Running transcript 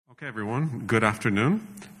Okay, everyone. Good afternoon.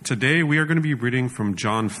 Today we are going to be reading from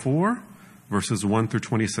John 4, verses 1 through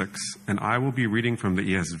 26, and I will be reading from the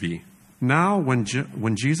ESV. Now, when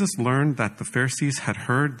Jesus learned that the Pharisees had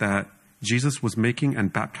heard that Jesus was making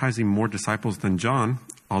and baptizing more disciples than John,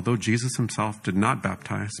 although Jesus himself did not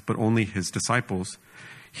baptize, but only his disciples,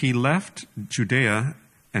 he left Judea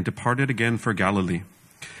and departed again for Galilee.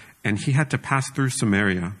 And he had to pass through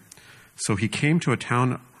Samaria. So he came to a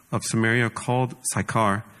town of Samaria called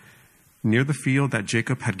Sychar, near the field that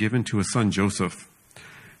Jacob had given to his son Joseph.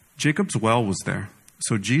 Jacob's well was there.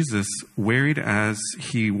 So Jesus, wearied as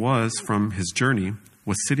he was from his journey,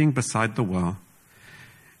 was sitting beside the well.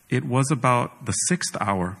 It was about the 6th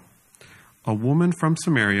hour. A woman from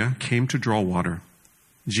Samaria came to draw water.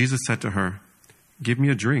 Jesus said to her, "Give me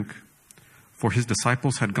a drink," for his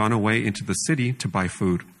disciples had gone away into the city to buy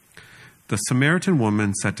food. The Samaritan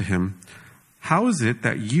woman said to him, "How is it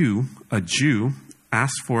that you, a Jew,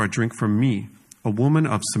 ask for a drink from me, a woman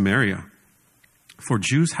of Samaria?" For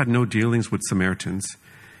Jews had no dealings with Samaritans.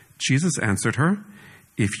 Jesus answered her,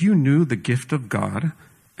 "If you knew the gift of God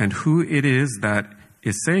and who it is that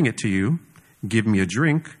is saying it to you, 'Give me a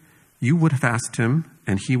drink,' you would have asked him,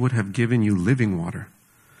 and he would have given you living water."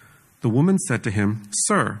 The woman said to him,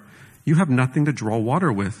 "Sir, you have nothing to draw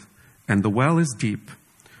water with, and the well is deep.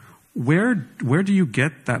 Where do you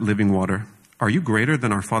get that living water? Are you greater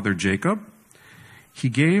than our father Jacob? He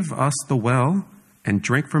gave us the well and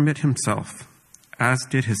drank from it himself, as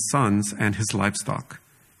did his sons and his livestock."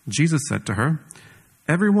 Jesus said to her,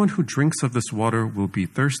 "Everyone who drinks of this water will be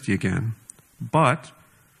thirsty again, but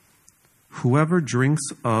whoever drinks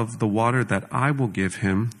of the water that I will give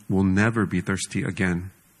him will never be thirsty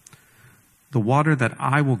again. The water that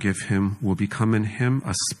I will give him will become in him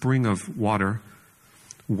a spring of water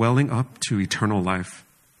welling up to eternal life."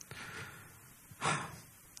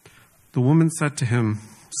 The woman said to him,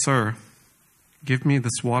 "Sir, give me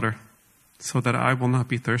this water so that I will not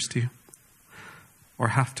be thirsty or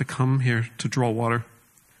have to come here to draw water."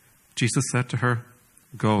 Jesus said to her,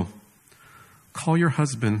 "Go, call your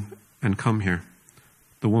husband and come here."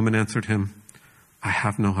 The woman answered him, "I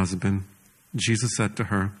have no husband." Jesus said to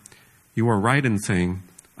her, "You are right in saying,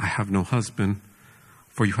 'I have no husband,'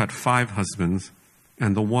 for you had 5 husbands,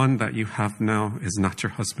 and the one that you have now is not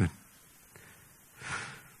your husband.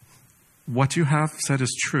 What you have said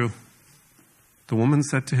is true." The woman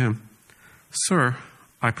said to him, "Sir,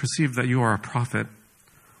 I perceive that you are a prophet.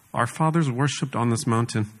 Our fathers worshipped on this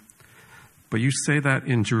mountain, but you say that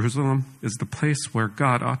in Jerusalem is the place where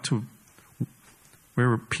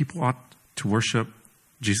people ought to worship."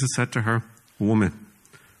 Jesus said to her, "Woman,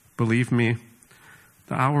 believe me,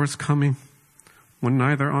 the hour is coming when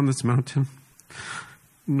neither on this mountain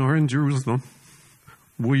nor in Jerusalem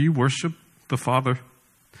will you worship the Father.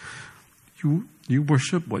 You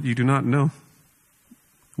worship what you do not know.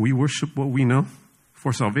 We worship what we know,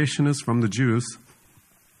 for salvation is from the Jews.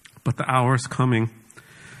 But the hour is coming,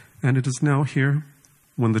 and it is now here,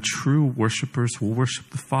 when the true worshipers will worship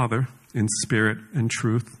the Father in spirit and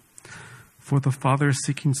truth. For the Father is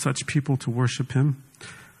seeking such people to worship him.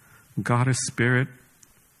 God is spirit,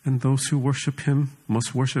 and those who worship him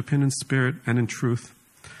must worship him in spirit and in truth."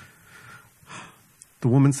 The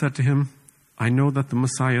woman said to him, "I know that the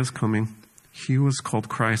Messiah is coming. He who is called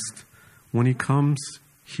Christ. When he comes,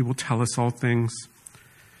 he will tell us all things."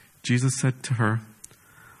 Jesus said to her,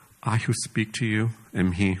 "I who speak to you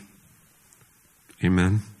am he."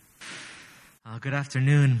 Amen. Good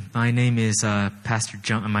afternoon. My name is Pastor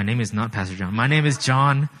John. My name is not Pastor John. My name is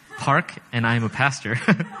John Park, and I am a pastor.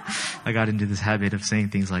 I got into this habit of saying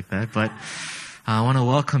things like that, but I want to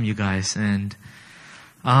welcome you guys. And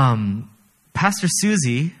Pastor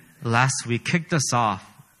Susie last week kicked us off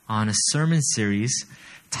on a sermon series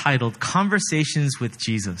titled Conversations with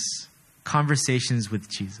Jesus. Conversations with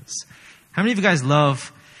Jesus. How many of you guys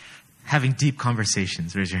love having deep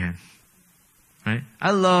conversations? Raise your hand. Right?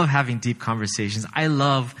 I love having deep conversations. I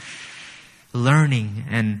love learning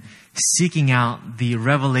and seeking out the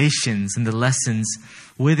revelations and the lessons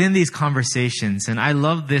within these conversations. And I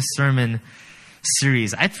love this sermon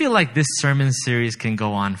series. I feel like this sermon series can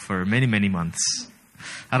go on for many, many months.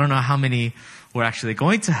 I don't know how many we're actually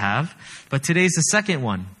going to have, but today's the second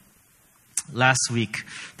one. Last week,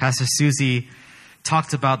 Pastor Susie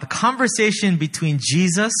talked about the conversation between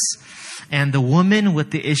Jesus and the woman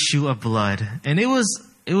with the issue of blood. And it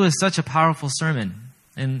was such a powerful sermon.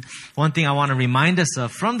 And one thing I want to remind us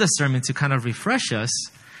of from the sermon to kind of refresh us,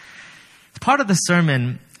 part of the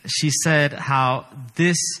sermon, she said how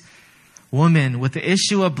this woman with the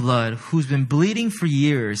issue of blood who's been bleeding for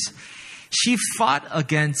years, she fought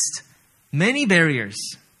against many barriers.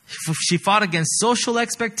 She fought against social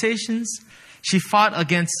expectations. She fought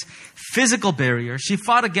against physical barriers. She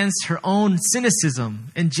fought against her own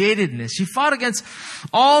cynicism and jadedness. She fought against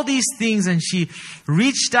all these things, and she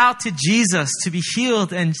reached out to Jesus to be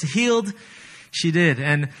healed, and healed she did.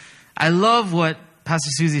 And I love what Pastor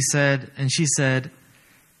Susie said, and she said,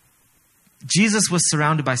 Jesus was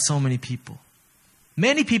surrounded by so many people.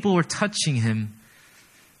 Many people were touching him,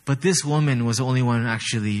 but this woman was the only one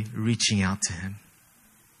actually reaching out to him.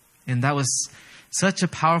 And that was such a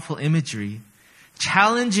powerful imagery,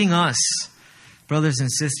 challenging us, brothers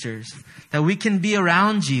and sisters, that we can be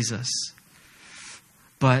around Jesus.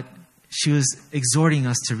 But she was exhorting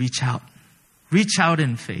us to reach out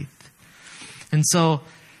in faith. And so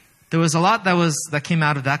there was a lot that came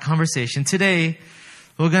out of that conversation. Today,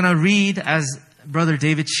 we're going to read, as Brother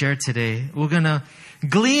David shared today, we're going to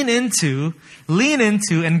lean into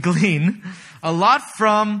and glean a lot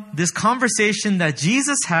from this conversation that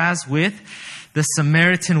Jesus has with the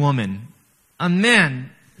Samaritan woman. And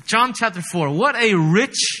man, John chapter 4,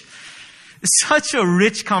 such a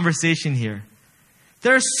rich conversation here.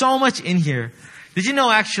 There's so much in here. Did you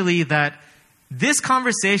know actually that this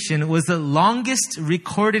conversation was the longest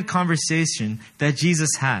recorded conversation that Jesus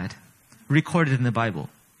had recorded in the Bible?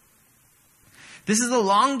 This is the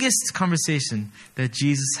longest conversation that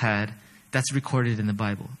Jesus had that's recorded in the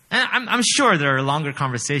Bible. And I'm sure there are longer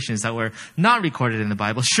conversations that were not recorded in the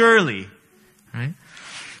Bible, surely, right?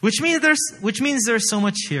 Which means there's so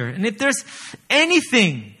much here. And if there's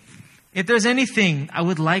anything I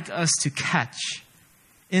would like us to catch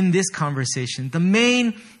in this conversation, the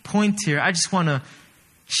main point here, I just want to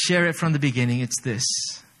share it from the beginning. It's this.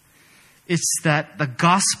 It's that the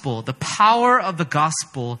gospel, the power of the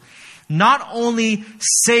gospel, not only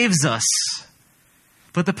saves us,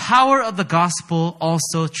 but the power of the gospel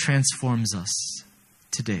also transforms us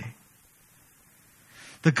today.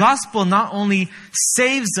 The gospel not only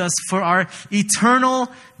saves us for our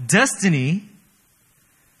eternal destiny,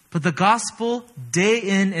 but the gospel, day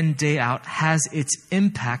in and day out, has its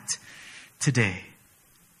impact today.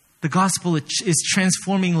 The gospel is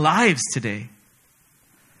transforming lives today.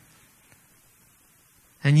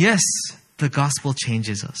 And yes, the gospel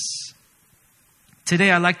changes us.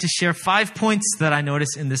 Today, I'd like to share 5 points that I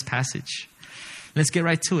notice in this passage. Let's get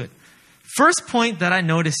right to it. First point that I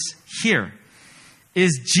notice here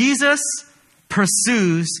is Jesus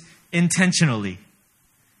pursues intentionally.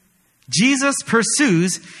 Jesus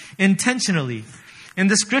pursues intentionally. In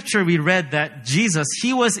the scripture, we read that Jesus,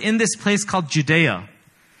 he was in this place called Judea.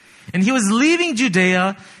 And he was leaving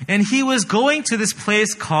Judea, and he was going to this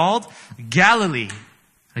place called Galilee.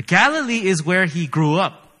 Galilee is where he grew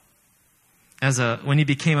up when he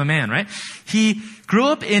became a man, right? He grew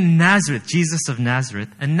up in Nazareth, Jesus of Nazareth,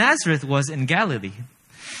 and Nazareth was in Galilee.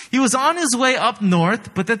 He was on his way up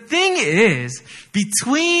north, but the thing is,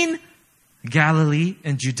 between Galilee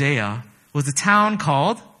and Judea was a town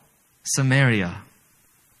called Samaria.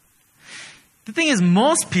 The thing is,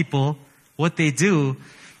 most people, what they do,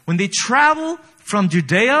 when they travel from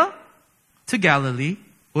Judea to Galilee,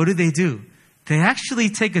 what do? They actually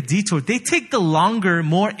take a detour. They take the longer,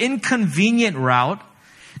 more inconvenient route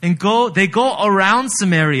and they go around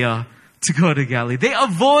Samaria to go to Galilee. They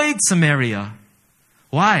avoid Samaria.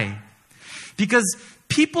 Why? Because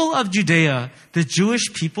people of Judea, the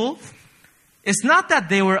Jewish people, it's not that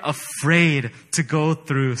they were afraid to go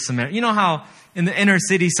through Samaria. You know how in the inner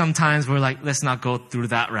city sometimes we're like, let's not go through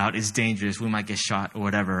that route. It's dangerous. We might get shot or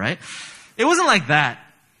whatever, right? It wasn't like that.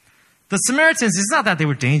 The Samaritans, it's not that they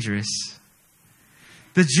were dangerous.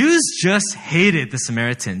 The Jews just hated the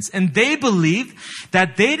Samaritans, and they believed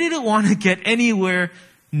that they didn't want to get anywhere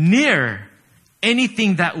near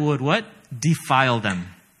anything that would defile them.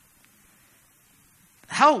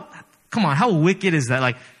 How wicked is that?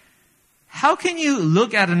 Like, how can you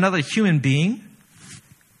look at another human being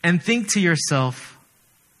and think to yourself,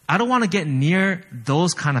 I don't want to get near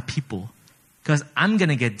those kind of people because I'm going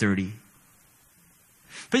to get dirty.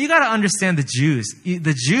 But you got to understand the Jews.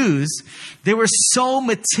 The Jews, they were so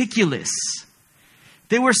meticulous.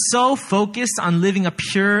 They were so focused on living a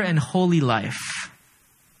pure and holy life.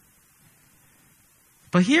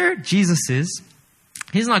 But here Jesus is.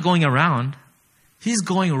 He's not going around. He's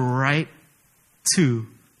going right to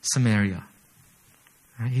Samaria.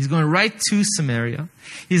 Right? He's going right to Samaria.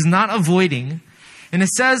 He's not avoiding. And it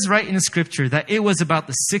says right in the scripture that it was about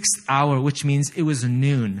the 6th hour, which means it was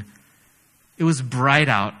noon. It was bright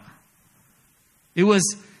out. It was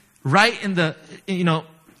right in the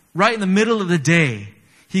middle of the day.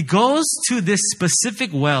 He goes to this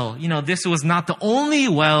specific well. This was not the only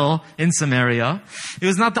well in Samaria. It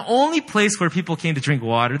was not the only place where people came to drink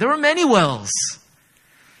water. There were many wells.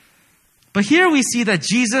 But here we see that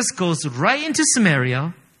Jesus goes right into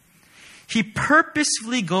Samaria. He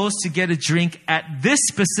purposefully goes to get a drink at this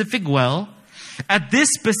specific well, at this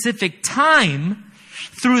specific time,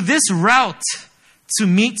 through this route to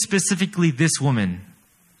meet specifically this woman.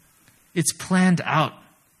 It's planned out.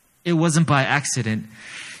 It wasn't by accident.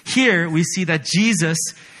 Here we see that Jesus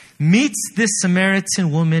meets this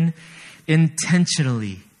Samaritan woman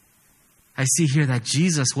intentionally. I see here that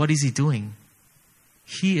Jesus, what is he doing?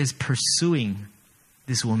 He is pursuing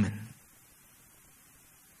this woman.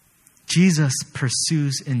 Jesus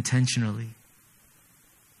pursues intentionally.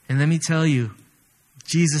 And let me tell you,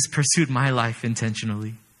 Jesus pursued my life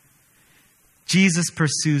intentionally. Jesus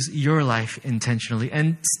pursues your life intentionally.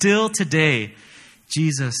 And still today,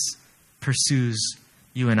 Jesus pursues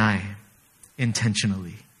you and I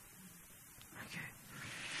intentionally. Okay.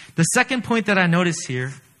 The second point that I notice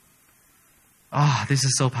here, this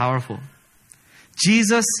is so powerful.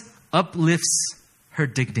 Jesus uplifts her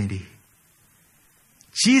dignity.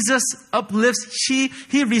 Jesus uplifts,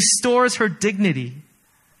 he restores her dignity.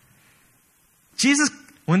 Jesus,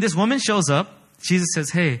 when this woman shows up, Jesus says,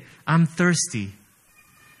 "Hey, I'm thirsty.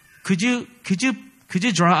 Could you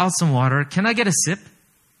draw out some water? Can I get a sip?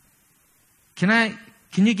 Can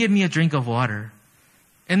you give me a drink of water?"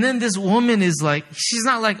 And then this woman is like, she's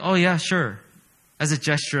not like, "Oh yeah, sure," as a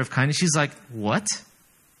gesture of kindness. She's like, "What?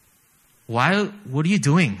 Why? What are you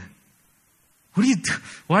doing?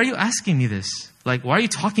 Why are you asking me this? Like, why are you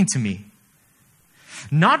talking to me?"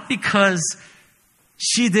 Not because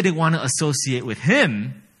she didn't want to associate with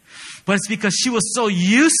him, but it's because she was so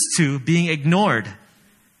used to being ignored.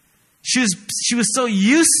 She was so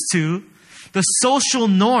used to the social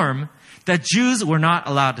norm that Jews were not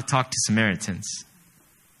allowed to talk to Samaritans.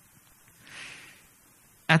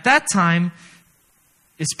 At that time,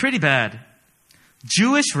 it's pretty bad.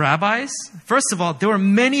 Jewish rabbis, first of all, there were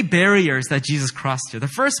many barriers that Jesus crossed here. The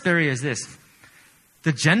first barrier is this,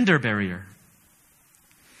 the gender barrier.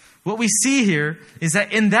 What we see here is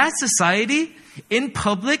that in that society, in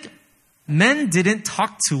public, men didn't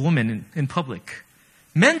talk to women in public.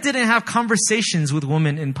 Men didn't have conversations with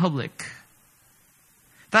women in public.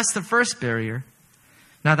 That's the first barrier.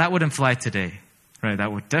 Now, that wouldn't fly today, right?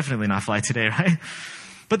 That would definitely not fly today, right?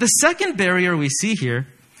 But the second barrier we see here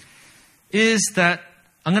is that,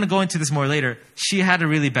 I'm going to go into this more later, she had a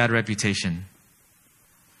really bad reputation.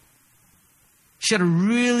 She had a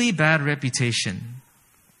really bad reputation.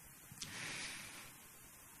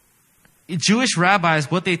 Jewish rabbis,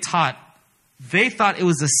 what they thought it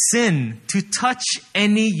was a sin to touch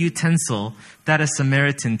any utensil that a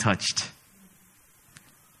Samaritan touched.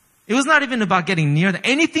 It was not even about getting near them.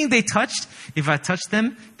 Anything they touched, if I touched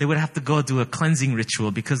them, they would have to go do a cleansing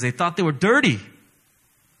ritual because they thought they were dirty.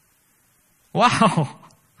 Wow.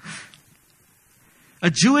 A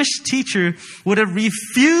Jewish teacher would have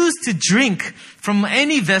refused to drink from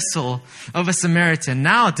any vessel of a Samaritan.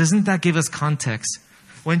 Now, doesn't that give us context?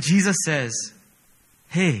 When Jesus says,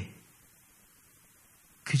 "Hey,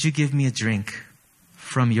 could you give me a drink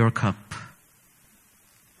from your cup?"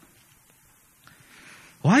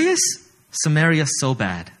 Why is Samaria so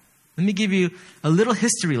bad? Let me give you a little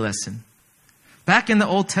history lesson. Back in the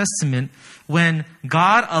Old Testament, when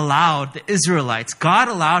God allowed the Israelites, God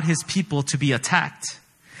allowed his people to be attacked.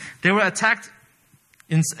 They were attacked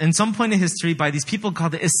in some point in history by these people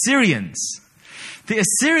called the Assyrians. The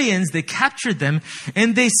Assyrians, they captured them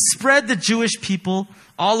and they spread the Jewish people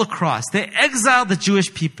all across. They exiled the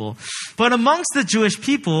Jewish people. But amongst the Jewish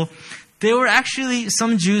people, there were actually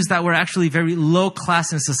some Jews that were actually very low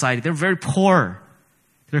class in society. They were very poor.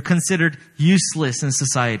 They're considered useless in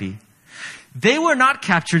society. They were not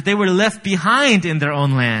captured. They were left behind in their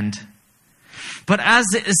own land. But as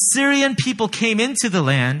the Assyrian people came into the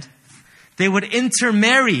land, they would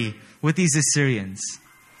intermarry with these Assyrians.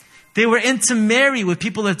 They were intermarry with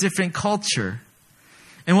people of different culture.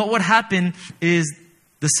 And what would happen is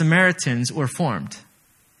the Samaritans were formed.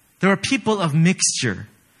 They were people of mixture.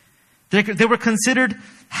 They were considered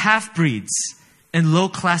half-breeds and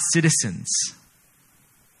low-class citizens.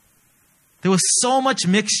 There was so much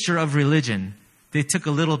mixture of religion. They took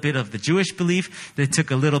a little bit of the Jewish belief. They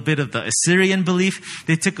took a little bit of the Assyrian belief.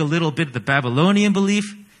 They took a little bit of the Babylonian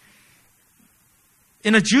belief.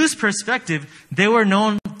 In a Jew's perspective, they were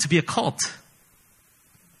known to be a cult.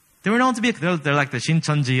 They were known to be, they're like the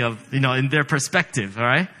Shincheonji of, in their perspective, all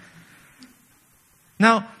right?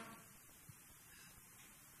 Now,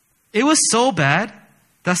 it was so bad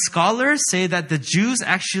that scholars say that the Jews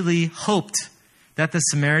actually hoped that the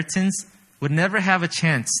Samaritans would never have a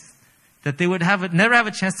chance, that they would never have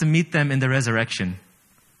a chance to meet them in the resurrection.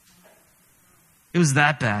 It was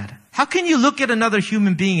that bad. How can you look at another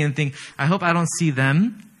human being and think, I hope I don't see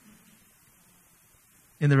them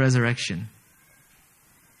in the resurrection?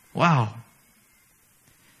 Wow.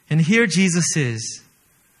 And here Jesus is.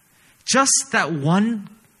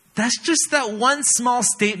 That's just that one small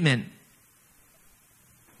statement.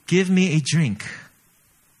 Give me a drink.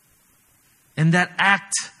 And that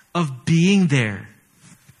act of being there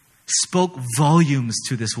spoke volumes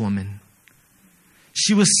to this woman.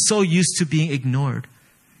 She was so used to being ignored.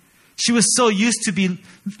 She was so used to be,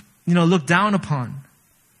 looked down upon.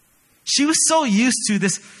 She was so used to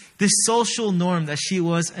this social norm that she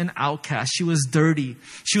was an outcast. She was dirty.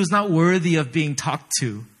 She was not worthy of being talked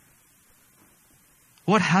to.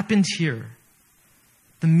 What happened here?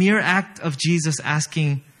 The mere act of Jesus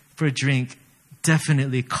asking for a drink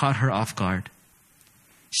definitely caught her off guard.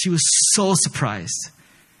 She was so surprised.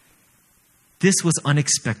 This was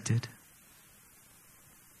unexpected.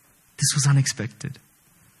 This was unexpected.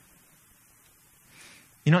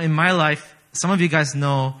 In my life, some of you guys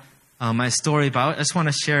know my story, but I just want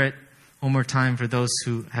to share it one more time for those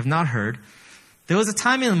who have not heard. There was a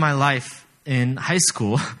time in my life in high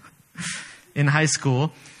school,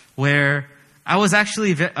 where I was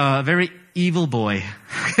actually a very evil boy.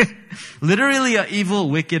 Literally an evil,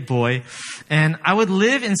 wicked boy. And I would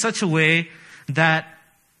live in such a way that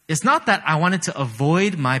it's not that I wanted to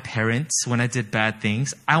avoid my parents when I did bad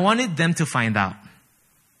things. I wanted them to find out.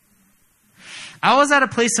 I was at a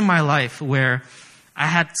place in my life where I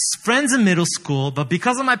had friends in middle school, but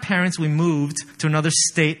because of my parents, we moved to another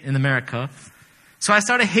state in America. So I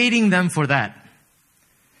started hating them for that.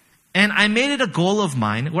 And I made it a goal of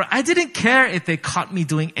mine where I didn't care if they caught me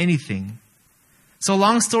doing anything. So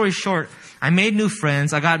long story short, I made new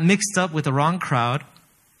friends. I got mixed up with the wrong crowd.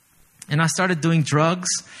 And I started doing drugs.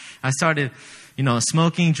 I started,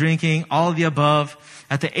 smoking, drinking, all of the above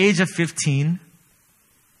at the age of 15.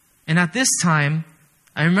 And at this time,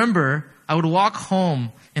 I remember I would walk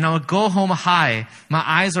home and I would go home high. My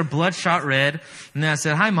eyes are bloodshot red. And then I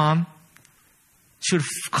said, "Hi, Mom." She would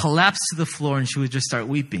collapse to the floor and she would just start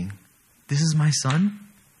weeping. This is my son?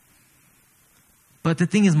 But the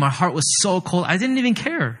thing is, my heart was so cold, I didn't even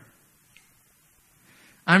care.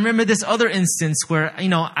 I remember this other instance where,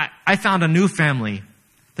 I found a new family.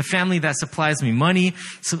 The family that supplies me money,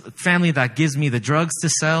 family that gives me the drugs to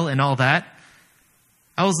sell and all that.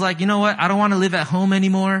 I was like, you know what? I don't want to live at home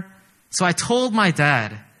anymore. So I told my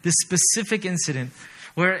dad this specific incident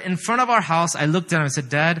where in front of our house, I looked at him and said,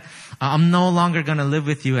 "Dad, I'm no longer going to live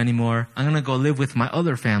with you anymore. I'm going to go live with my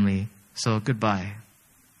other family. So goodbye."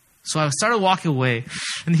 So I started walking away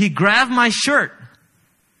and he grabbed my shirt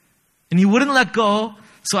and he wouldn't let go.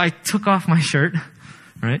 So I took off my shirt,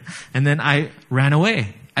 right? And then I ran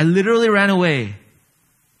away. I literally ran away.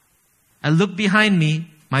 I looked behind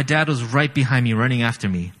me. My dad was right behind me, running after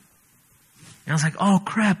me. And I was like, oh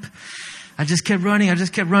crap. I just kept running.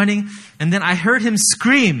 And then I heard him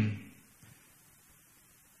scream.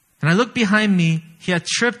 And I looked behind me. He had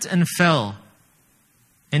tripped and fell.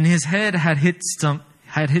 And his head had hit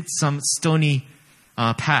some stony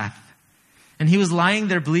path. And he was lying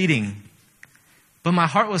there bleeding. But my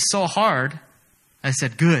heart was so hard, I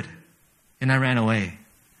said, "Good." And I ran away.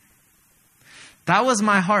 That was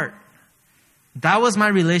my heart. That was my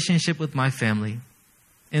relationship with my family.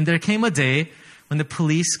 And there came a day when the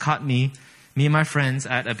police caught me and my friends,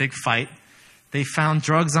 at a big fight. They found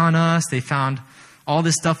drugs on us. They found all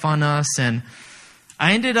this stuff on us. And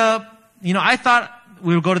I ended up, I thought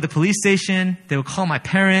we would go to the police station. They would call my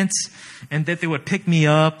parents and that they would pick me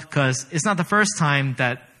up, because it's not the first time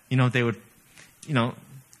that, they would,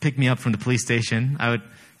 pick me up from the police station.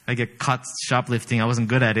 I get caught shoplifting. I wasn't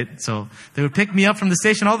good at it. So they would pick me up from the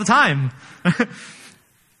station all the time.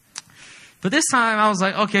 But this time I was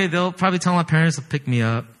like, okay, they'll probably tell my parents to pick me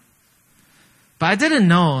up. But I didn't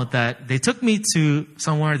know that they took me to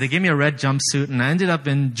somewhere. They gave me a red jumpsuit and I ended up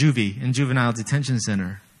in juvie, in juvenile detention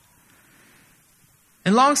center.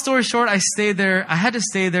 And long story short, I stayed there. I had to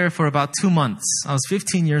stay there for about 2 months. I was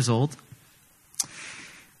 15 years old.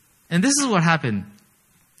 And this is what happened.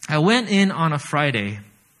 I went in on a Friday.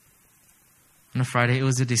 It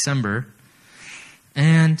was in December.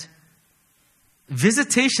 And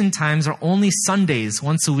visitation times are only Sundays,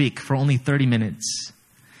 once a week, for only 30 minutes.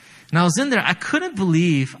 And I was in there. I couldn't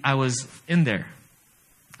believe I was in there.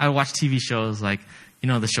 I would watch TV shows like,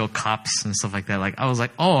 the show Cops and stuff like that. Like, I was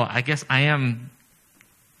like, oh, I guess I am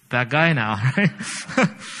that guy now, right?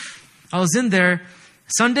 I was in there.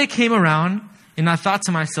 Sunday came around, and I thought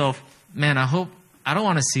to myself, man, I don't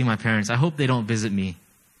want to see my parents. I hope they don't visit me.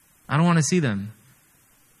 I don't want to see them.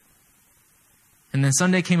 And then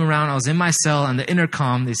Sunday came around. I was in my cell, and the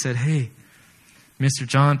intercom, they said, "Hey, Mr.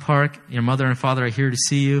 John Park, your mother and father are here to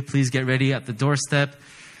see you. Please get ready at the doorstep.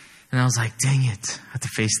 And I was like, dang it, I have to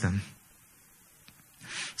face them.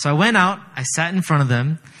 So I went out, I sat in front of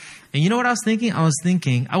them, and you know what I was thinking?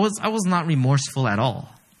 I was not remorseful at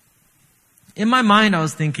all. In my mind, I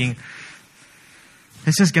was thinking,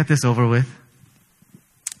 let's just get this over with.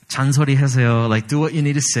 잔소리 하세요. Like, do what you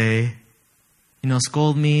need to say. You know,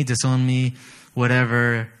 scold me, disown me,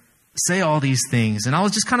 whatever. Say all these things. And I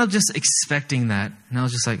was just kind of just expecting that. And I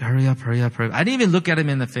was just like, hurry up, hurry up, hurry up. I didn't even look at him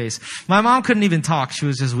in the face. My mom couldn't even talk. She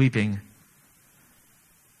was just weeping.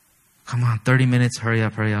 Come on, 30 minutes, hurry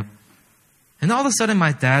up, hurry up. And all of a sudden,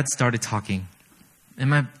 my dad started talking.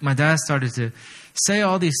 And my dad started to say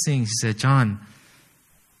all these things. He said, John,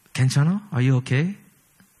 괜찮아? Are you okay?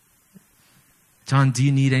 John, do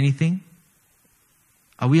you need anything?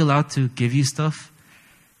 Are we allowed to give you stuff?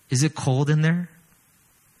 Is it cold in there?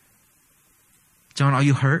 John, are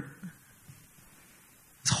you hurt?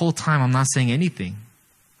 This whole time, I'm not saying anything.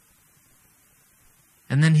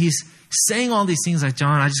 And then he's saying all these things like,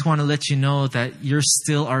 John, I just want to let you know that you're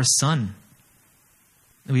still our son.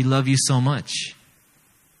 We love you so much.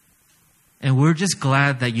 And we're just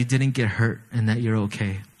glad that you didn't get hurt and that you're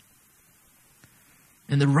okay.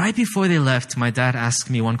 And then right before they left, my dad asked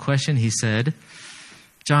me one question. He said,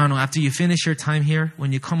 John, after you finish your time here,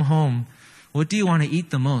 when you come home, what do you want to eat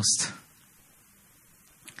the most?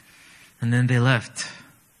 And then they left.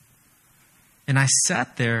 And I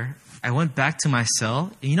sat there. I went back to my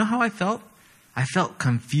cell. And you know how I felt? I felt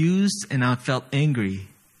confused and I felt angry.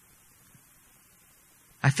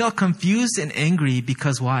 I felt confused and angry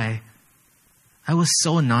because why? I was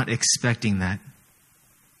so not expecting that.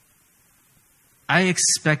 I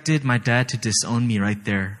expected my dad to disown me right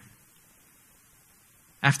there.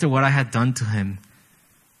 After what I had done to him.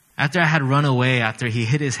 After I had run away, after he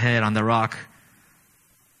hit his head on the rock.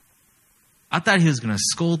 I thought he was going to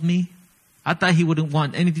scold me. I thought he wouldn't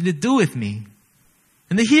want anything to do with me.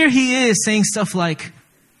 And then here he is saying stuff like,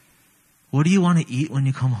 what do you want to eat when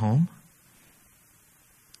you come home?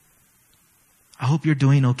 I hope you're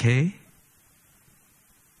doing okay.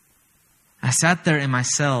 I sat there in my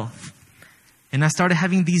cell and I started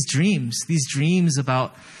having these dreams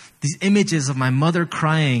about these images of my mother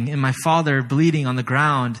crying and my father bleeding on the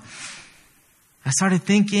ground. I started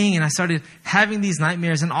thinking and I started having these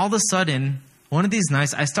nightmares, and all of a sudden, one of these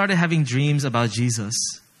nights, I started having dreams about Jesus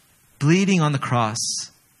bleeding on the cross.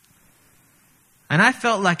 And I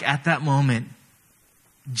felt like at that moment,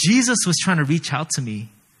 Jesus was trying to reach out to me.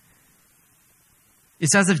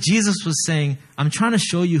 It's as if Jesus was saying, I'm trying to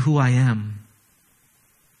show you who I am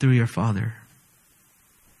through your Father.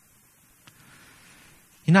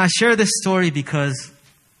 You know, I share this story because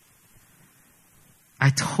I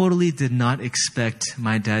totally did not expect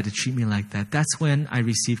my dad to treat me like that. That's when I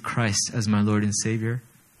received Christ as my Lord and Savior.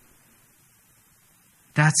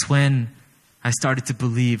 That's when I started to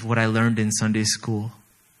believe what I learned in Sunday school.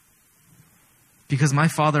 Because my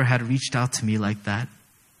father had reached out to me like that.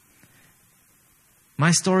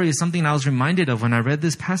 My story is something I was reminded of when I read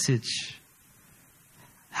this passage.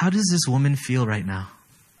 How does this woman feel right now?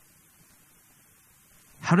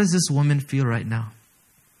 How does this woman feel right now?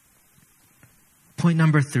 Point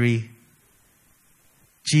number 3,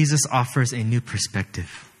 Jesus offers a new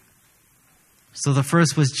perspective. So the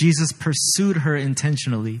first was Jesus pursued her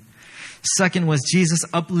intentionally. Second was Jesus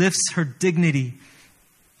uplifts her dignity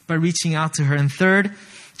by reaching out to her. And third,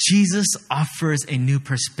 Jesus offers a new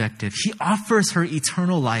perspective. He offers her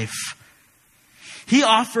eternal life. He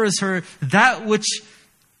offers her that which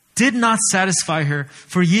did not satisfy her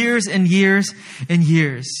for years and years and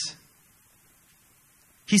years.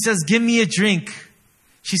 He says, give me a drink.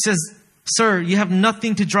 She says, sir, you have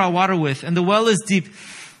nothing to draw water with, and the well is deep.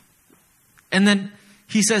 And then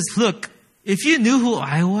he says, look, if you knew who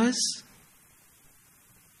I was,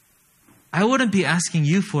 I wouldn't be asking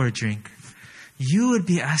you for a drink. You would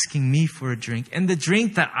be asking me for a drink. And the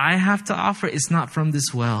drink that I have to offer is not from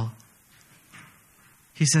this well.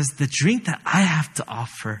 He says, the drink that I have to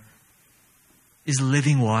offer is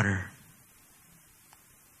living water.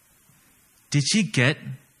 Did she get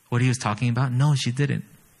what he was talking about? No, she didn't.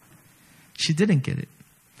 She didn't get it.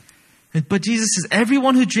 But Jesus says,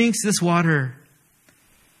 everyone who drinks this water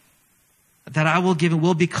that I will give him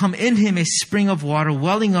will become in him a spring of water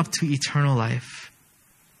welling up to eternal life.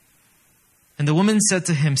 And the woman said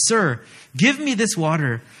to him, sir, give me this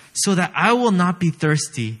water so that I will not be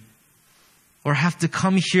thirsty or have to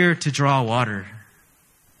come here to draw water.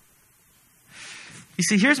 You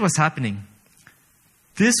see, here's what's happening.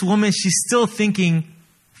 This woman, she's still thinking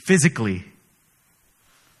physically.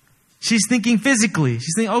 She's thinking physically.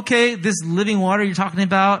 She's thinking, okay, this living water you're talking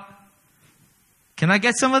about, Can I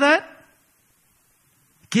get some of that?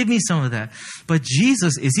 Give me some of that. But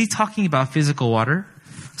Jesus, is he talking about physical water?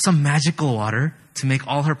 Some magical water to make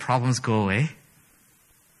all her problems go away?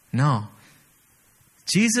 No.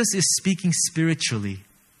 Jesus is speaking spiritually.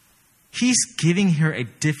 He's giving her a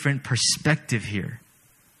different perspective here.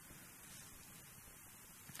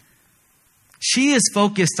 She is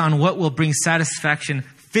focused on what will bring satisfaction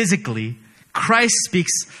physically. Christ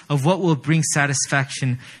speaks of what will bring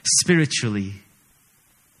satisfaction spiritually.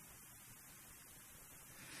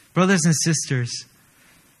 Brothers and sisters,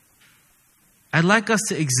 I'd like us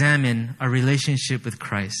to examine our relationship with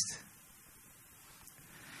Christ.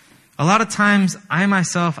 A lot of times, I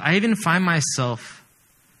even find myself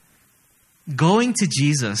going to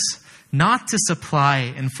Jesus not to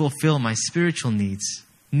supply and fulfill my spiritual needs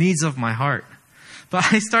of my heart.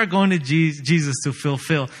 But I start going to Jesus to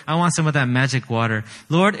fulfill. I want some of that magic water.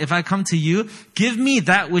 Lord, if I come to you, give me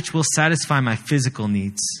that which will satisfy my physical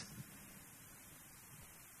needs,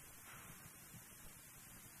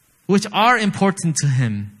 which are important to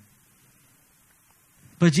him.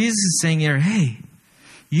 But Jesus is saying here, hey,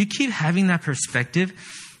 you keep having that perspective,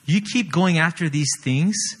 you keep going after these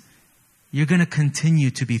things, you're going to continue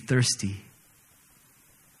to be thirsty.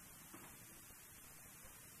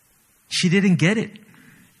 She didn't get it.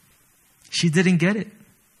 She didn't get it.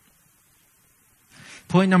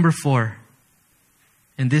 Point number 4.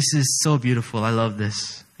 And this is so beautiful. I love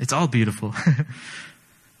this. It's all beautiful.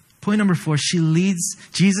 Point number 4,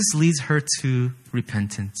 Jesus leads her to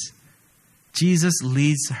repentance. Jesus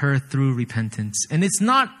leads her through repentance. And it's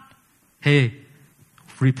not, hey,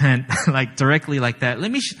 repent, like directly like that.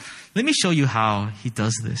 Let me show you how he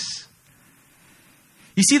does this.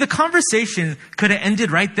 You see, the conversation could have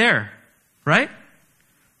ended right there, right?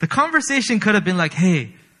 The conversation could have been like,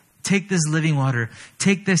 hey, take this living water,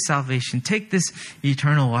 take this salvation, take this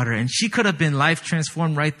eternal water. And she could have been life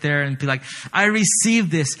transformed right there and be like, I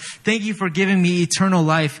received this. Thank you for giving me eternal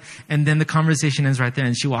life. And then the conversation ends right there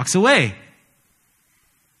and she walks away.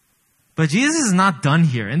 But Jesus is not done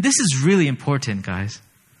here. And this is really important, guys.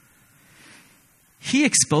 He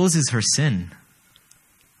exposes her sin.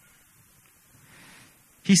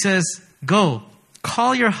 He says, go,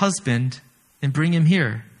 call your husband and bring him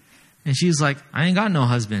here. And she's like, I ain't got no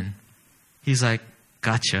husband. He's like,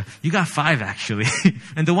 gotcha. You got 5 actually.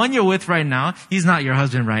 And the one you're with right now, he's not your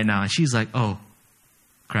husband right now. And she's like, oh,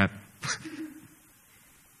 crap.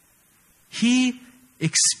 He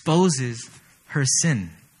exposes her sin.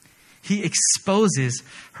 He exposes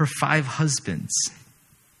her 5 husbands.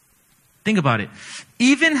 Think about it.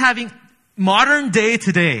 Even having modern day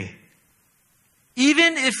today,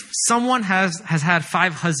 even if someone has had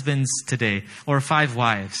 5 husbands today or 5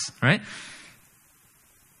 wives, right?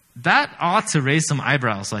 That ought to raise some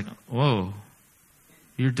eyebrows. Like, whoa,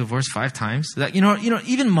 you're divorced 5 times? That, you know,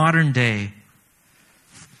 even modern day.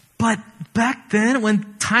 But back then,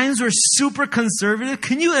 when times were super conservative,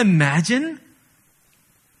 can you imagine?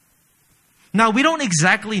 Now, we don't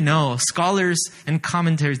exactly know. Scholars and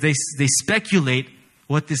commentaries, they speculate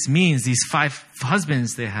what this means, these 5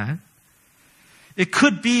 husbands they had. It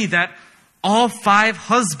could be that all 5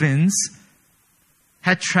 husbands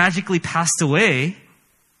had tragically passed away,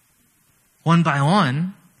 one by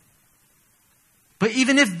one. But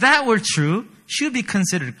even if that were true, she would be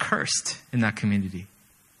considered cursed in that community.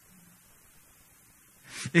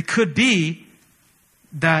 It could be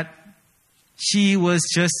that she was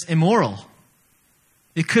just immoral.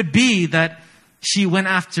 It could be that she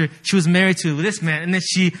was married to this man,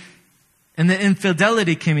 and then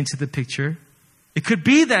infidelity came into the picture. It could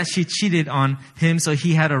be that she cheated on him, so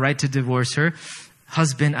he had a right to divorce her,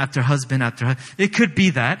 husband after husband after husband. It could be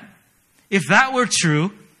that. If that were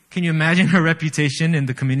true, can you imagine her reputation in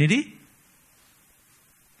the community?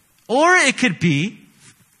 Or it could be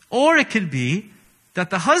that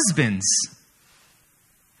the husbands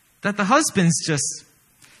just,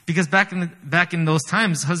 because back in those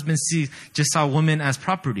times, husbands just saw women as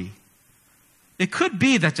property. It could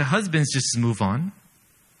be that the husbands just move on.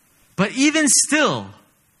 But even still,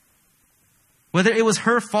 whether it was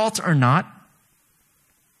her fault or not,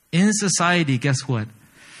 in society, guess what?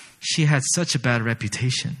 She had such a bad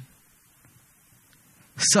reputation.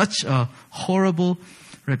 Such a horrible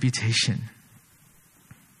reputation.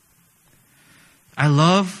 I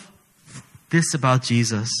love this about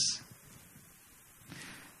Jesus.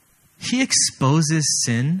 He exposes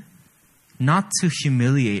sin not to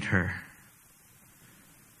humiliate her,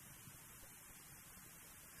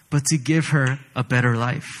 but to give her a better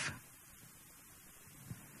life.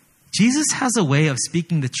 Jesus has a way of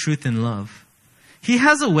speaking the truth in love. He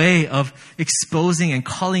has a way of exposing and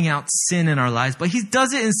calling out sin in our lives, but he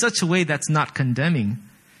does it in such a way that's not condemning.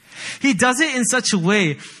 He does it in such a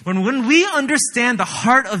way when we understand the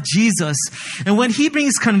heart of Jesus and when he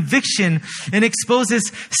brings conviction and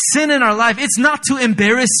exposes sin in our life, it's not to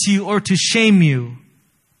embarrass you or to shame you.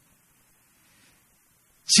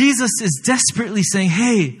 Jesus is desperately saying,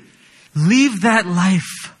 hey, leave that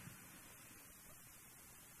life.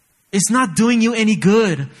 It's not doing you any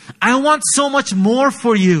good. I want so much more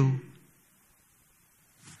for you.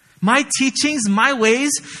 My teachings, my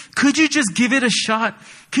ways, could you just give it a shot?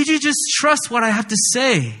 Could you just trust what I have to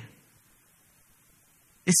say?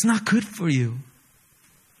 It's not good for you.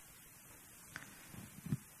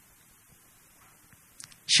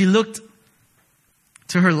 She looked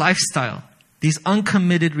to her lifestyle, these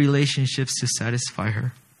uncommitted relationships to satisfy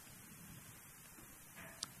her.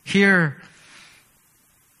 Here,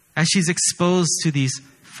 as she's exposed to these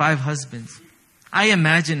 5 husbands, I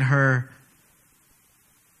imagine her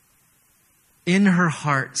in her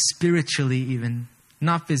heart, spiritually even,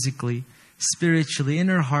 not physically, spiritually, in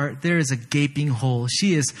her heart, there is a gaping hole.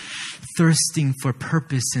 She is thirsting for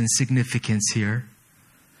purpose and significance here.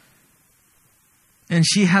 And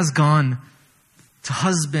she has gone to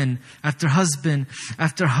husband after husband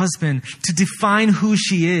after husband to define who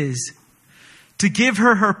she is, to give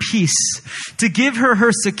her her peace, to give her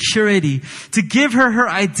her security, to give her her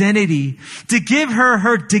identity, to give her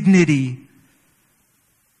her dignity.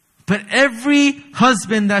 But every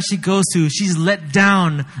husband that she goes to, she's let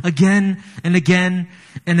down again and again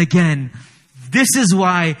and again. This is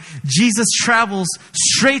why Jesus travels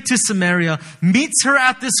straight to Samaria, meets her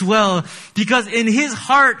at this well, because in his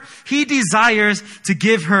heart, he desires to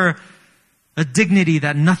give her a dignity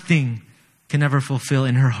that nothing can ever fulfill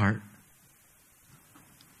in her heart.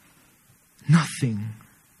 Nothing.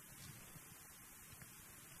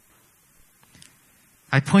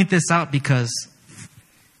 I point this out because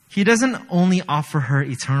he doesn't only offer her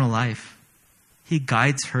eternal life, he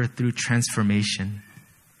guides her through transformation.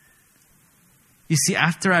 You see,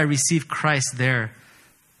 after I received Christ there,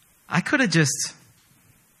 I could have just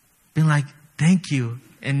been like, thank you,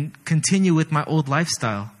 and continue with my old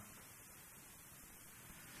lifestyle.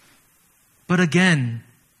 But again,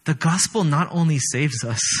 the gospel not only saves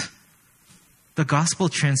us, the gospel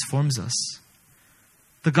transforms us.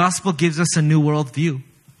 The gospel gives us a new worldview.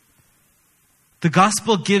 The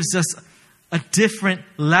gospel gives us a different,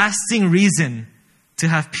 lasting reason to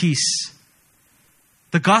have peace.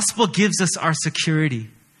 The gospel gives us our security.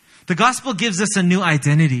 The gospel gives us a new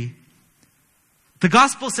identity. The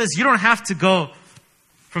gospel says you don't have to go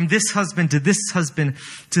from this husband to this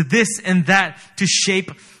and that to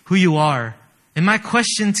shape who you are. And my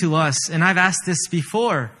question to us, and I've asked this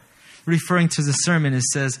before, referring to the sermon, it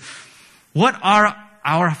says, what are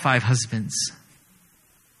our 5 husbands?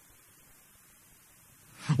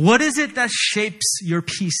 What is it that shapes your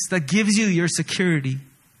peace, that gives you your security?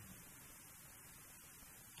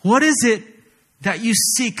 What is it that you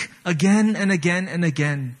seek again and again and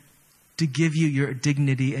again to give you your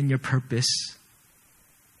dignity and your purpose?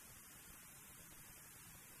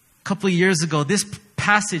 A couple of years ago, this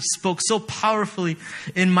passage spoke so powerfully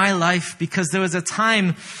in my life because there was a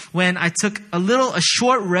time when I took a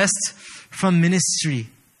short rest from ministry.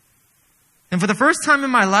 And for the first time in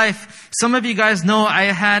my life, some of you guys know I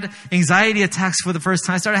had anxiety attacks for the first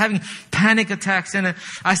time. I started having panic attacks and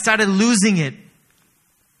I started losing it.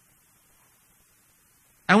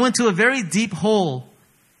 I went to a very deep hole.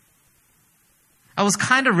 I was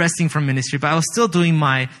kind of resting from ministry, but I was still doing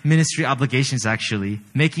my ministry obligations actually,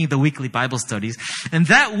 making the weekly Bible studies. And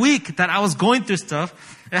that week that I was going through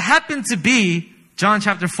stuff, it happened to be John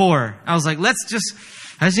chapter 4. I was like, let's just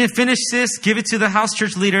finish this, give it to the house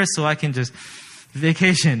church leader so I can just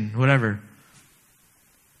vacation, whatever.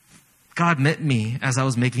 God met me as I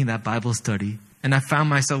was making that Bible study. And I found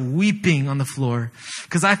myself weeping on the floor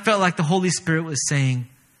because I felt like the Holy Spirit was saying,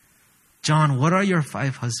 John, what are your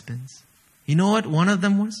 5 husbands? You know what one of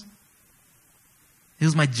them was? It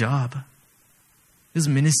was my job. It was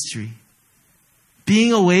ministry.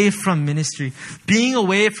 Being away from ministry, being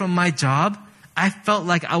away from my job, I felt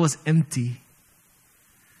like I was empty.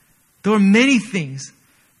 There were many things.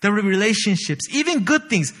 There were relationships, even good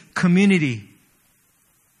things, community,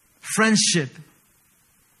 friendship.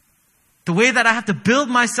 The way that I have to build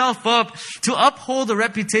myself up to uphold a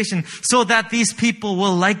reputation so that these people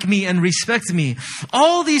will like me and respect me.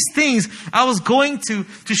 All these things I was going to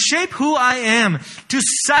shape who I am, to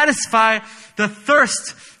satisfy the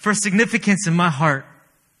thirst for significance in my heart.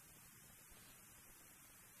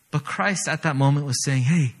 But Christ at that moment was saying,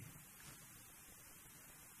 hey,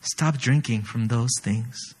 stop drinking from those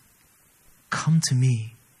things. Come to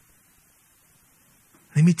me.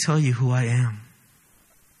 Let me tell you who I am.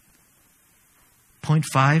 Point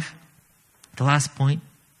 5, the last point.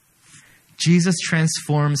 Jesus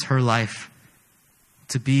transforms her life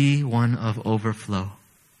to be one of overflow.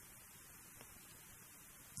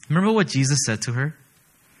 Remember what Jesus said to her?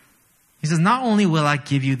 He says, not only will I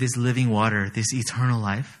give you this living water, this eternal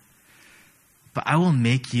life, but I will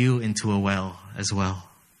make you into a well as well.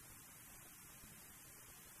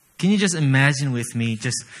 Can you just imagine with me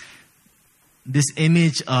just this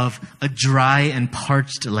image of a dry and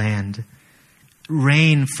parched land,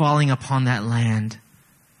 rain falling upon that land,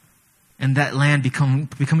 and that land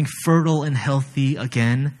becoming fertile and healthy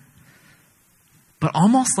again, but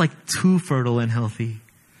almost like too fertile and healthy,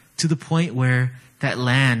 to the point where that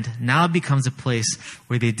land now becomes a place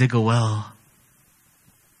where they dig a well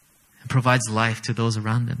and provides life to those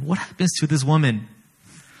around them. What happens to this woman?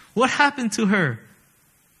 What happened to her?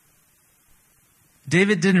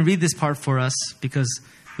 David didn't read this part for us because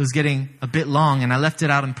it was getting a bit long and I left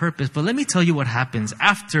it out on purpose. But let me tell you what happens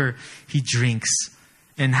after he drinks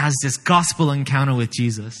and has this gospel encounter with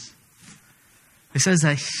Jesus. It says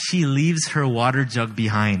that she leaves her water jug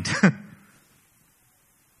behind.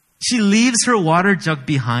 She leaves her water jug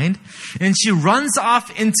behind and she runs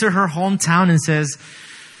off into her hometown and says,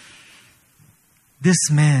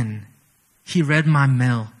 this man, he read my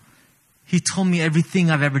mail. He told me everything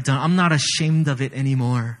I've ever done. I'm not ashamed of it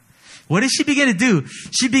anymore. What does she begin to do?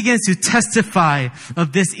 She begins to testify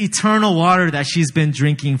of this eternal water that she's been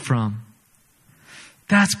drinking from.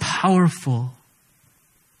 That's powerful.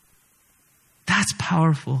 That's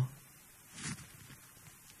powerful.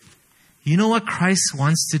 You know what Christ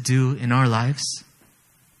wants to do in our lives?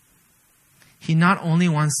 He not only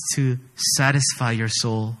wants to satisfy your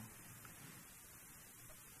soul,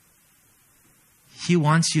 He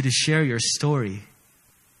wants you to share your story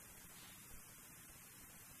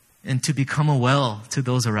and to become a well to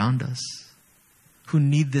those around us who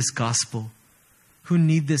need this gospel, who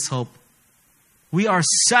need this hope. We are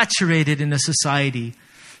saturated in a society,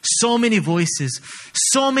 so many voices,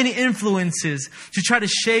 so many influences to try to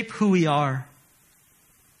shape who we are.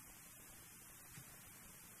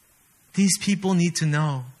 These people need to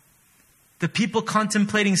know. The people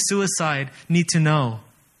contemplating suicide need to know.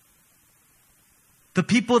 The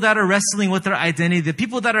people that are wrestling with their identity, the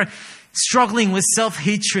people that are struggling with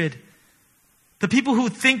self-hatred, the people who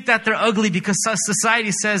think that they're ugly because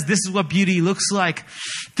society says this is what beauty looks like.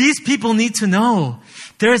 These people need to know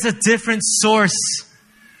there is a different source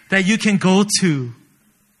that you can go to.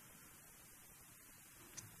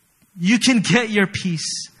 You can get your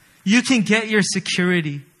peace. You can get your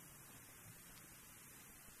security.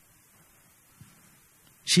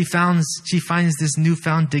 She finds this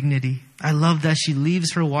newfound dignity. I love that she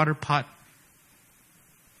leaves her water pot.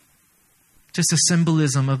 Just a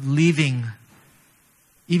symbolism of leaving,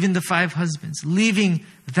 even the 5 husbands, leaving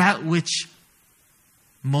that which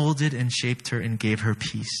molded and shaped her and gave her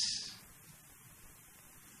peace.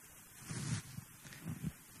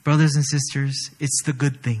 Brothers and sisters, it's the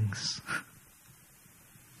good things.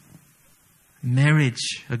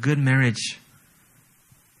 Marriage, a good marriage,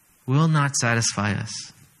 will not satisfy us.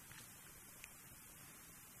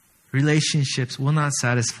 Relationships will not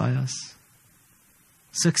satisfy us.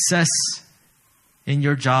 Success in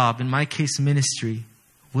your job, in my case ministry,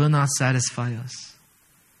 will not satisfy us.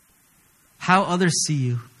 How others see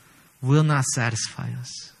you will not satisfy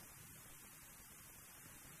us.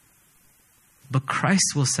 But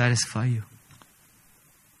Christ will satisfy you.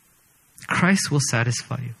 Christ will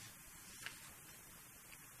satisfy you.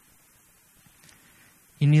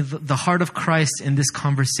 You need the heart of Christ in this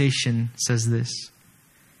conversation says this: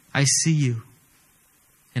 I see you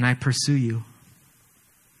and I pursue you.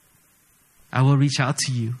 I will reach out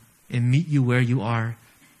to you and meet you where you are.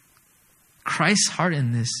 Christ's heart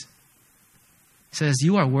in this says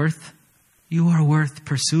you are worth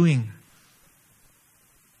pursuing.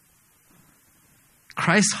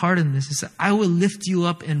 Christ's heart in this is that I will lift you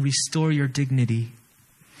up and restore your dignity.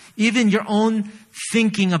 Even your own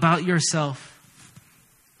thinking about yourself.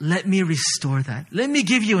 Let me restore that. Let me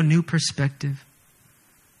give you a new perspective.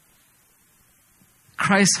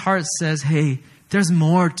 Christ's heart says, hey, there's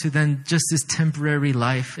more to than just this temporary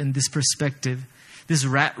life and this perspective, this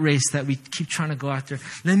rat race that we keep trying to go after.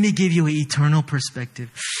 Let me give you an eternal perspective.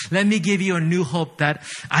 Let me give you a new hope that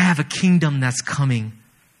I have a kingdom that's coming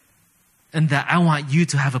and that I want you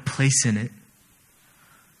to have a place in it.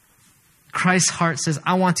 Christ's heart says,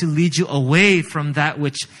 I want to lead you away from that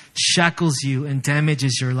which shackles you and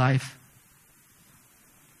damages your life.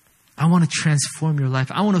 I want to transform your life.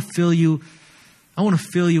 I want to fill you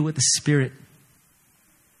with the Spirit.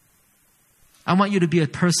 I want you to be a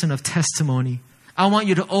person of testimony. I want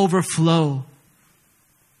you to overflow.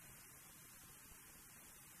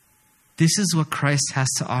 This is what Christ has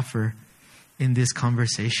to offer in this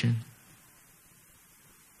conversation.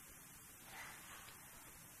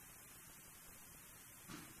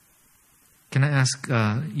 Can I ask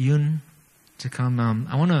Yoon to come?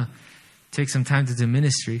 I want to take some time to do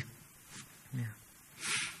ministry. Yeah.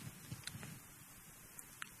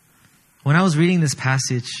 When I was reading this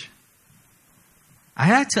passage, I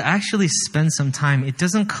had to actually spend some time. It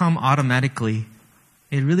doesn't come automatically.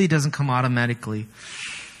 It really doesn't come automatically.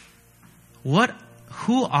 What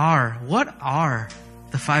are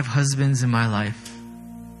the 5 husbands in my life?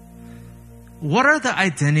 What are the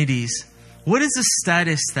identities? What is the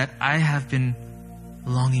status that I have been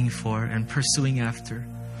longing for and pursuing after?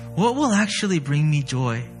 What will actually bring me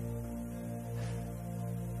joy?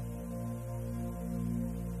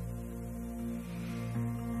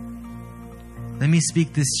 Let me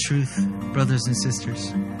speak this truth, brothers and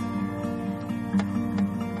sisters.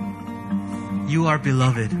 You are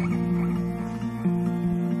beloved.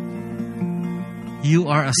 You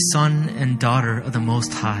are a son and daughter of the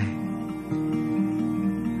Most High.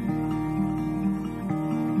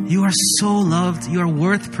 You are so loved. You are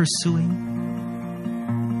worth pursuing.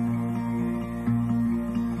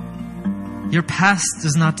 Your past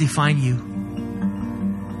does not define you.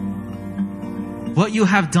 What you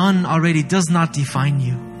have done already does not define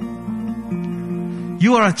you.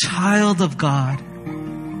 You are a child of God.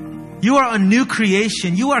 You are a new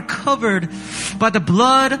creation. You are covered by the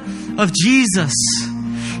blood of Jesus.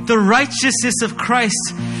 The righteousness of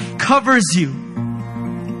Christ covers you.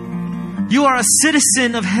 You are a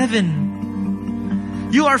citizen of heaven.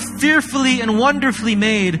 You are fearfully and wonderfully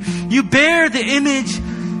made. You bear the image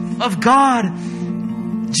of God.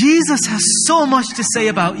 Jesus has so much to say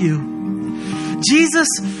about you. Jesus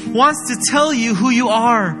wants to tell you who you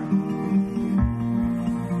are.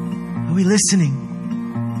 Are we listening?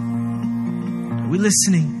 Are we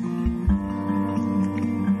listening?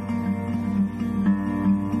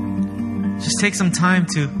 Just take some time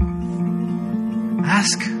to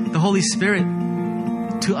ask the Holy Spirit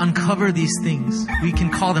to uncover these things. We can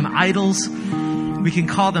call them idols. We can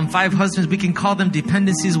call them 5 husbands. We can call them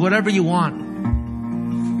dependencies, whatever you want.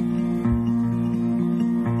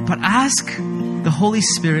 But ask the Holy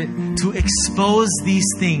Spirit to expose these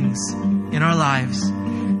things in our lives.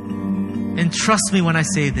 And trust me when I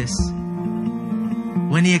say this.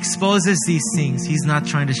 When He exposes these things, He's not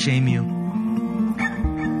trying to shame you.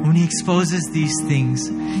 When He exposes these things,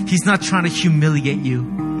 He's not trying to humiliate you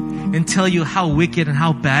and tell you how wicked and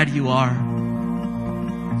how bad you are.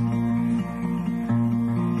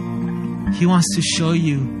 He wants to show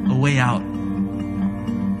you a way out.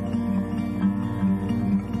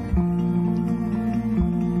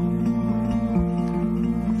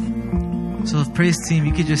 So, praise team,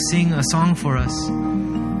 you could just sing a song for us.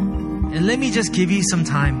 And let me just give you some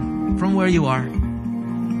time from where you are.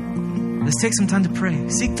 Let's take some time to pray.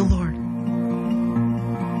 Seek the Lord.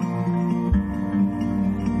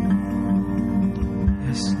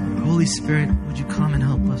 Yes, Holy Spirit, would you come and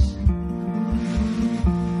help us?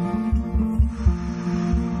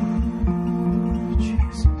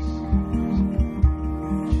 Jesus.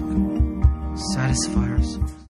 Satisfy our souls.